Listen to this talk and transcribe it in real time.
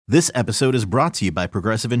This episode is brought to you by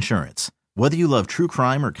Progressive Insurance. Whether you love true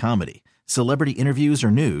crime or comedy, celebrity interviews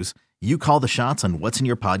or news, you call the shots on what's in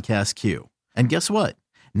your podcast queue. And guess what?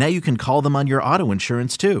 Now you can call them on your auto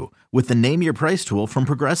insurance too with the Name Your Price tool from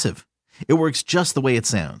Progressive. It works just the way it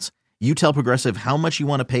sounds. You tell Progressive how much you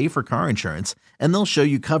want to pay for car insurance, and they'll show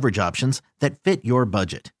you coverage options that fit your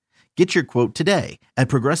budget. Get your quote today at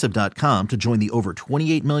Progressive.com to join the over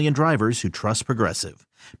 28 million drivers who trust Progressive.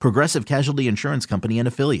 Progressive Casualty Insurance Company and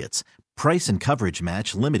Affiliates. Price and coverage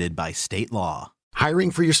match limited by state law. Hiring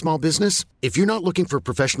for your small business? If you're not looking for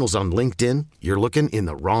professionals on LinkedIn, you're looking in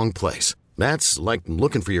the wrong place. That's like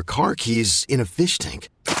looking for your car keys in a fish tank.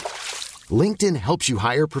 LinkedIn helps you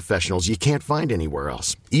hire professionals you can't find anywhere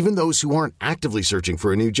else, even those who aren't actively searching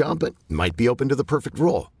for a new job but might be open to the perfect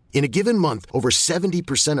role. In a given month, over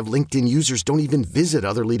 70% of LinkedIn users don't even visit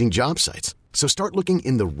other leading job sites. So start looking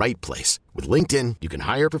in the right place. With LinkedIn, you can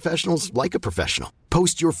hire professionals like a professional.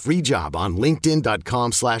 Post your free job on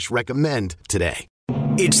linkedin.com/recommend today.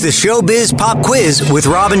 It's the Showbiz Pop Quiz with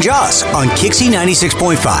Rob and Joss on KYXY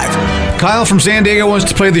 96.5. Kyle from San Diego wants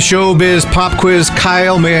to play the Showbiz Pop Quiz.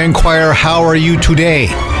 Kyle, may I inquire, how are you today?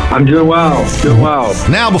 I'm doing well.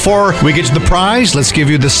 Now, before we get to the prize, let's give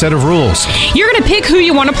you the set of rules. You're going to pick who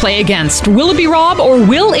you want to play against. Will it be Rob or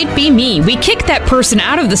will it be me? We kick that person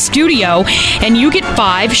out of the studio, and you get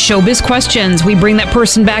 5 Showbiz questions. We bring that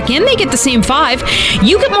person back in. They get the same 5.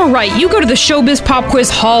 You get more right. You go to the Showbiz Pop Quiz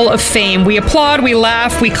Hall of Fame. We applaud, we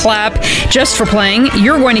laugh, we clap just for playing.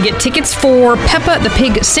 You're going to get tickets for Peppa the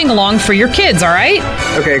Pig sing-along for your kids, all right?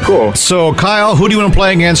 Okay, cool. So, Kyle, who do you want to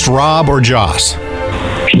play against, Rob or Joss?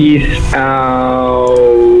 Peace out,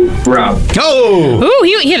 Rob. Oh! Ooh,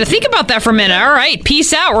 he had to think about that for a minute. All right,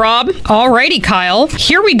 peace out, Rob. Alrighty, Kyle.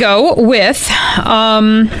 Here we go with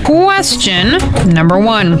question number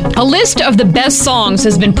 1. A list of the best songs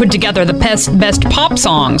has been put together, the best pop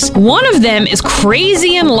songs. One of them is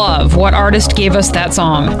Crazy in Love. What artist gave us that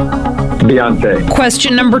song? Beyonce.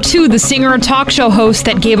 Question number 2. The singer and talk show host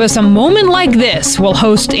that gave us A Moment Like This will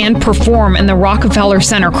host and perform in the Rockefeller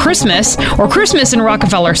Center Christmas in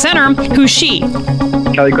Rockefeller Center. Who's she?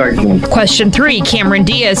 Kelly Clarkson. Question 3. Cameron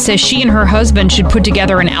Diaz says she and her husband should put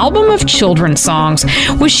together an album of children's songs.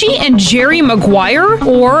 Was she and Jerry Maguire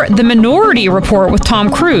or The Minority Report with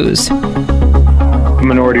Tom Cruise?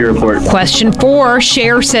 Minority Report. Question 4.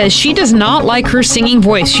 Cher says she does not like her singing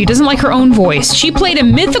voice. She doesn't like her own voice. She played a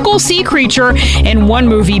mythical sea creature in one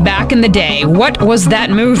movie back in the day. What was that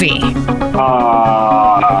movie?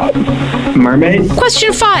 Mermaid.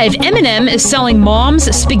 Question 5. Eminem is selling Mom's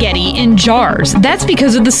spaghetti in jars. That's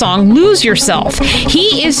because of the song Lose Yourself.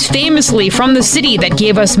 He is famously from the city that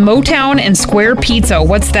gave us Motown and Square Pizza.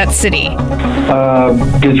 What's that city?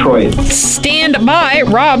 Detroit. Stand by.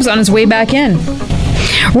 Rob's on his way back in.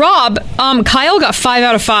 Rob, Kyle got 5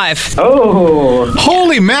 out of 5. Oh.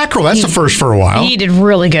 Holy mackerel, that's the first for a while. He did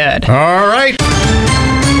really good. All right.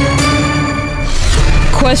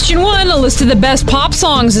 Question 1. A list of the best pop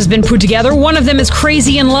songs has been put together. One of them is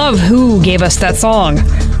Crazy in Love. Who gave us that song?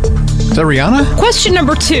 Is that Rihanna? Question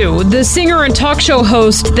number 2. The singer and talk show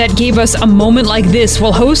host that gave us A Moment Like This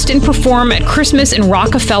will host and perform at Christmas in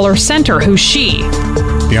Rockefeller Center. Who's she?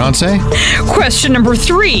 Beyonce? Question number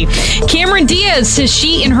 3. Cameron Diaz says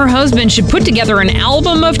she and her husband should put together an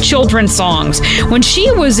album of children's songs. When she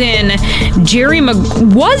was in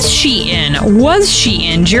was she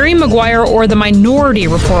in Jerry Maguire or The Minority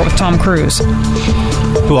Report with Tom Cruise?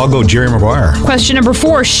 Ooh, I'll go Jerry Maguire. Question number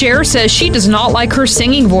 4. Cher says she does not like her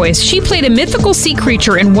singing voice. She played a mythical sea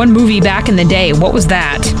creature in one movie back in the day. What was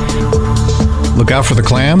that? Look out for the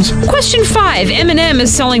clams. Question 5. Eminem is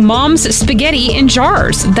selling Mom's spaghetti in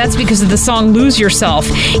jars. That's because of the song Lose Yourself.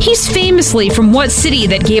 He's famously from what city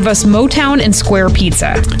that gave us Motown and Square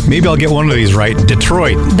Pizza? Maybe I'll get one of these right.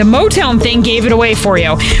 Detroit. The Motown thing gave it away for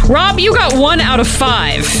you. Rob, you got 1 out of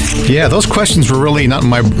 5. Yeah, those questions were really not in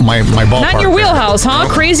my ballpark. Not in your wheelhouse, huh?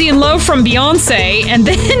 Crazy in Love from Beyonce. And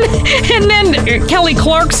then Kelly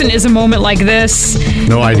Clarkson is A Moment Like This.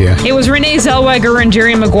 No idea. It was Renee Zellweger and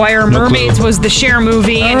Jerry Maguire. No Mermaids clue. was the Cher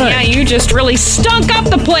movie. And right. yeah, you just really stunk up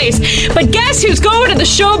the place. But guess who's going to the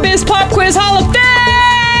Showbiz Pop Quiz Hall of Fame?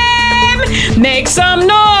 Make some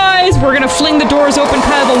noise. We're going to fling the doors open.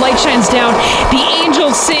 Kyle, the light shines down. The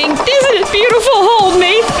angels sing, "Isn't it beautiful? Hold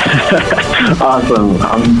me." Awesome.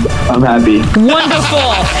 I'm happy.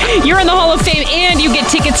 Wonderful. You're in the Hall of Fame, and you get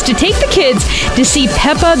tickets to take the kids to see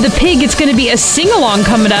Peppa the Pig. It's going to be a sing-along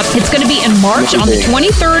coming up. It's going to be in March on the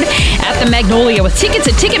 23rd at the Magnolia with tickets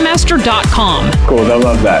at Ticketmaster.com. Cool. I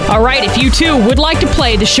love that. All right, if you too would like to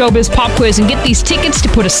play the Showbiz Pop Quiz and get these tickets to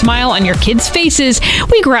put a smile on your kids' faces,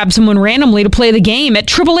 we grab someone random randomly to play the game at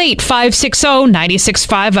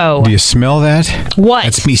 888-560-9650. Do you smell that? What?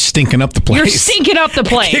 That's me stinking up the place. You're stinking up the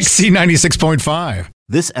place. KYXY 96.5.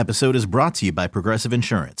 This episode is brought to you by Progressive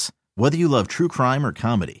Insurance. Whether you love true crime or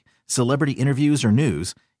comedy, celebrity interviews or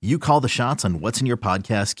news, you call the shots on what's in your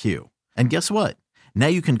podcast queue. And guess what? Now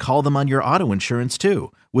you can call them on your auto insurance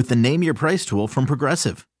too with the Name Your Price tool from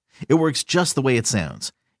Progressive. It works just the way it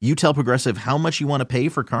sounds. You tell Progressive how much you want to pay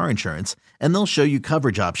for car insurance, and they'll show you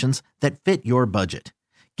coverage options that fit your budget.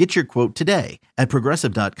 Get your quote today at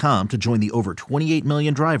Progressive.com to join the over 28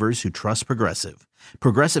 million drivers who trust Progressive.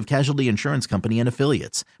 Progressive Casualty Insurance Company and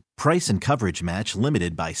Affiliates. Price and coverage match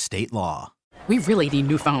limited by state law. We really need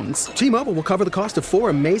new phones. T-Mobile will cover the cost of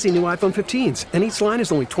 4 amazing new iPhone 15s, and each line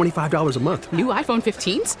is only $25 a month. New iPhone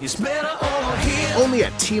 15s? It's better over here. Only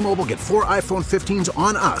at T-Mobile, get 4 iPhone 15s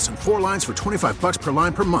on us and 4 lines for $25 per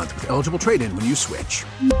line per month with eligible trade-in when you switch.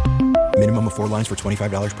 Minimum of 4 lines for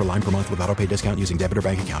 $25 per line per month with autopay discount using debit or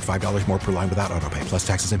bank account. $5 more per line without autopay, plus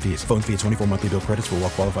taxes and fees. Phone fee at 24 monthly bill credits for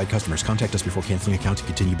well-qualified customers. Contact us before canceling account to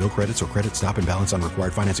continue bill credits or credit stop and balance on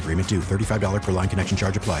required finance agreement due. $35 per line connection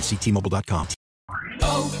charge applies. See T-Mobile.com.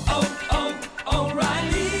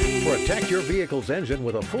 O'Reilly. Protect your vehicle's engine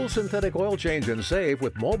with a full synthetic oil change and save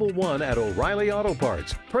with Mobil 1 at O'Reilly Auto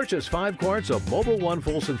Parts. Purchase 5 quarts of Mobil 1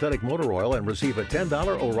 full synthetic motor oil and receive a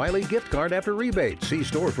 $10 O'Reilly gift card after rebate. See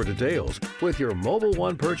store for details. With your Mobil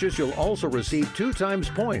 1 purchase, you'll also receive 2 times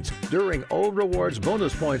points during O Rewards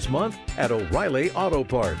Bonus Points Month at O'Reilly Auto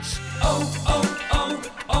Parts.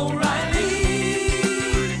 O'Reilly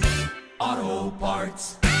Auto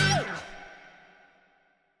Parts.